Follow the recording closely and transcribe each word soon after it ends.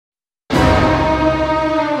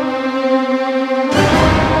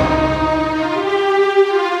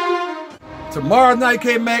Tomorrow night,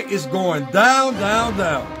 K-Mac, is going down, down,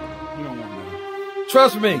 down. You don't want that.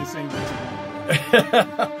 Trust me. This ain't what you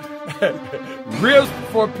want. Ribs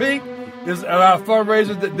for Pink is our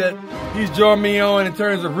fundraiser that he's joined me on in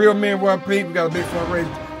terms of Real Men Wear Pink. We got a big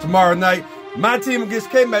fundraiser tomorrow night. My team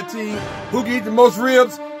against K-Mac team. Who can eat the most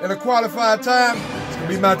ribs in a qualified time? It's going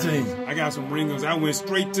to be my team. I got some ringers. I went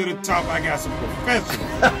straight to the top. I got some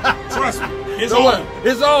professionals. Trust me. It's on. on.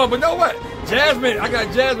 It's on. But know what? Jasmine, I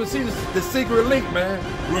got Jasmine. She's the secret link, man.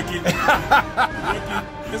 Rookie. Rookie.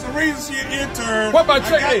 There's a reason she an intern. What about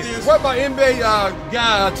Chucky? What about NBA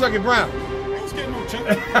guy Chucky Brown? I was getting no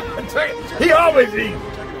Chucky. He always eats.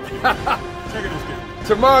 Chucky don't skip.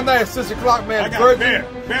 Tomorrow night at 6 o'clock, man. I got Bear.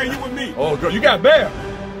 Bear, you with me. Oh, girl, you got Bear.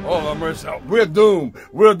 Oh, mercy. We're doomed.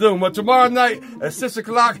 We're doomed. But tomorrow night at 6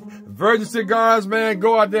 o'clock, Virgin Cigars, man,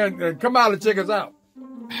 go out there and come out and check us out.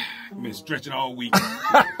 I've been stretching all week.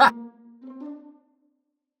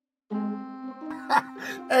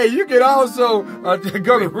 Hey, you can also go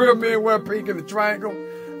to Real Men Wear Pink in the Triangle.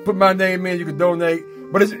 Put my name in. You can donate.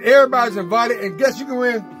 But everybody's invited. And guess you can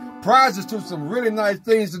win prizes to some really nice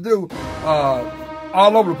things to do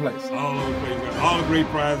all over the place. All over the place. All the great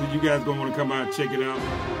prizes. You guys going to want to come out and check it out.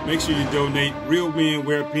 Make sure you donate. Real Men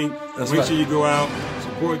Wear Pink. Make sure you go out.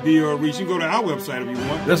 Support D.R. Reese. You can go to our website if you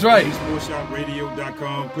want. That's right.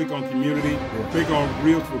 SportsShopRadio.com. Click on Community. Click on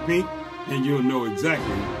Reels for Pink. And you'll know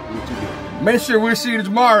exactly what you do. Make sure we'll see you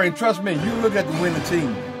tomorrow. And trust me, you look at the winning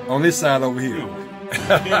team on this side over here.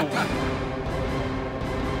 Yeah.